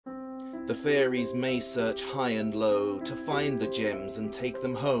The fairies may search high and low to find the gems and take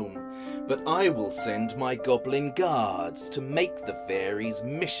them home, but I will send my goblin guards to make the fairies'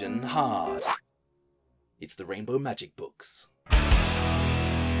 mission hard. It's the Rainbow Magic Books.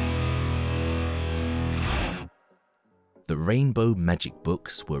 The Rainbow Magic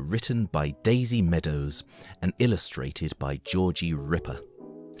Books were written by Daisy Meadows and illustrated by Georgie Ripper.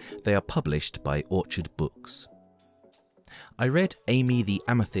 They are published by Orchard Books. I read Amy the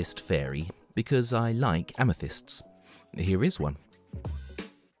Amethyst Fairy because I like amethysts. Here is one.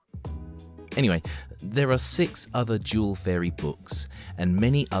 Anyway, there are 6 other Jewel Fairy books and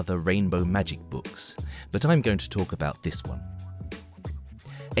many other Rainbow Magic books, but I'm going to talk about this one.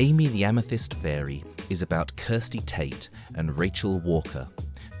 Amy the Amethyst Fairy is about Kirsty Tate and Rachel Walker,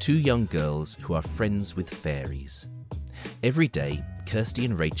 2 young girls who are friends with fairies. Every day, Kirsty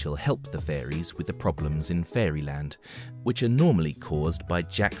and Rachel help the fairies with the problems in Fairyland, which are normally caused by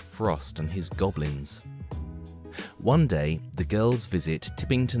Jack Frost and his goblins. One day, the girls visit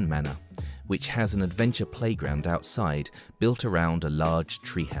Tippington Manor, which has an adventure playground outside built around a large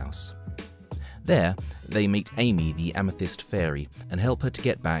treehouse. There, they meet Amy the Amethyst Fairy and help her to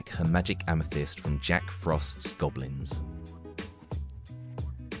get back her magic amethyst from Jack Frost's goblins.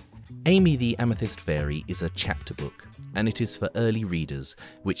 Amy the Amethyst Fairy is a chapter book, and it is for early readers,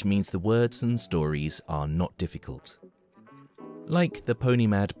 which means the words and stories are not difficult. Like The Pony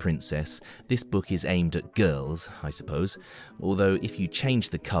Mad Princess, this book is aimed at girls, I suppose, although if you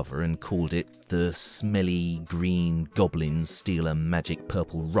changed the cover and called it The Smelly Green Goblins Steal a Magic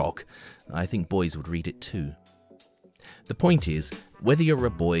Purple Rock, I think boys would read it too. The point is, whether you're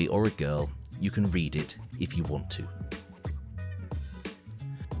a boy or a girl, you can read it if you want to.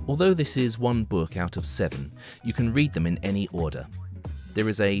 Although this is one book out of 7, you can read them in any order. There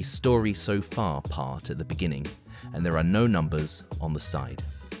is a story so far part at the beginning, and there are no numbers on the side.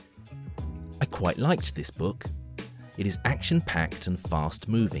 I quite liked this book. It is action-packed and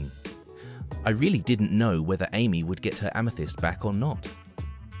fast-moving. I really didn't know whether Amy would get her amethyst back or not.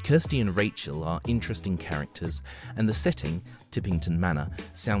 Kirsty and Rachel are interesting characters, and the setting, Tippington Manor,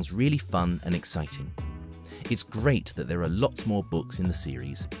 sounds really fun and exciting. It's great that there are lots more books in the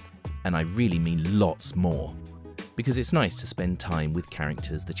series, and I really mean lots more, because it's nice to spend time with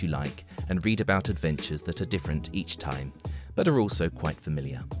characters that you like and read about adventures that are different each time, but are also quite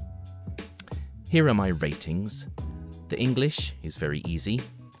familiar. Here are my ratings. The English is very easy,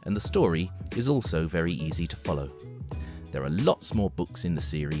 and the story is also very easy to follow. There are lots more books in the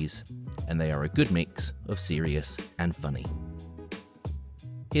series, and they are a good mix of serious and funny.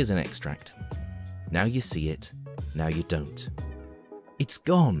 Here's an extract. Now you see it, now you don't. It's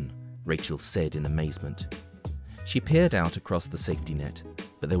gone, Rachel said in amazement. She peered out across the safety net,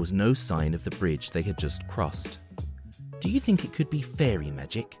 but there was no sign of the bridge they had just crossed. Do you think it could be fairy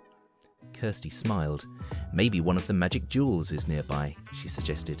magic? Kirsty smiled. Maybe one of the magic jewels is nearby, she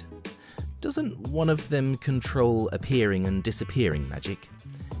suggested. Doesn't one of them control appearing and disappearing magic?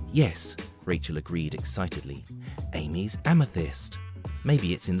 Yes, Rachel agreed excitedly. Amy's amethyst.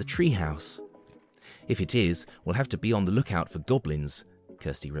 Maybe it's in the treehouse. If it is, we'll have to be on the lookout for goblins,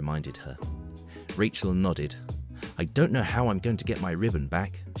 Kirsty reminded her. Rachel nodded. I don't know how I'm going to get my ribbon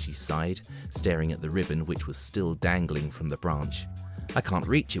back, she sighed, staring at the ribbon which was still dangling from the branch. I can't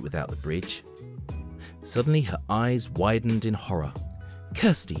reach it without the bridge. Suddenly her eyes widened in horror.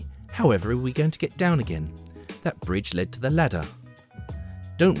 Kirsty, however are we going to get down again? That bridge led to the ladder.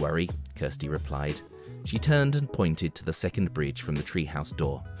 Don't worry, Kirsty replied. She turned and pointed to the second bridge from the treehouse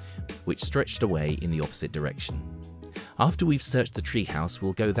door, which stretched away in the opposite direction. After we've searched the treehouse,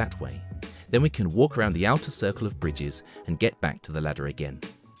 we'll go that way. Then we can walk around the outer circle of bridges and get back to the ladder again.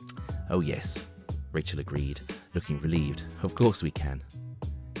 Oh yes, Rachel agreed, looking relieved. Of course we can.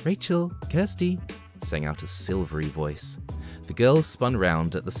 Rachel, Kirsty, sang out a silvery voice. The girls spun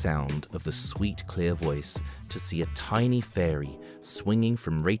round at the sound of the sweet, clear voice to see a tiny fairy swinging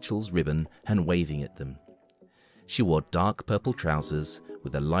from Rachel's ribbon and waving at them. She wore dark purple trousers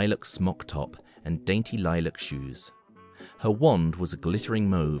with a lilac smock top and dainty lilac shoes. Her wand was a glittering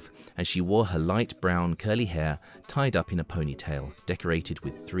mauve, and she wore her light brown curly hair tied up in a ponytail decorated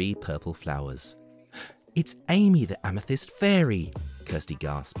with 3 purple flowers. It's Amy the Amethyst Fairy, Kirsty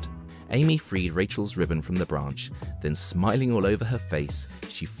gasped. Amy freed Rachel's ribbon from the branch, then smiling all over her face,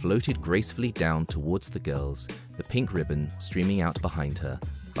 she floated gracefully down towards the girls, the pink ribbon streaming out behind her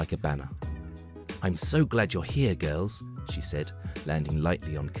like a banner. I'm so glad you're here, girls, she said, landing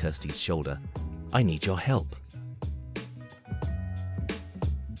lightly on Kirsty's shoulder. I need your help.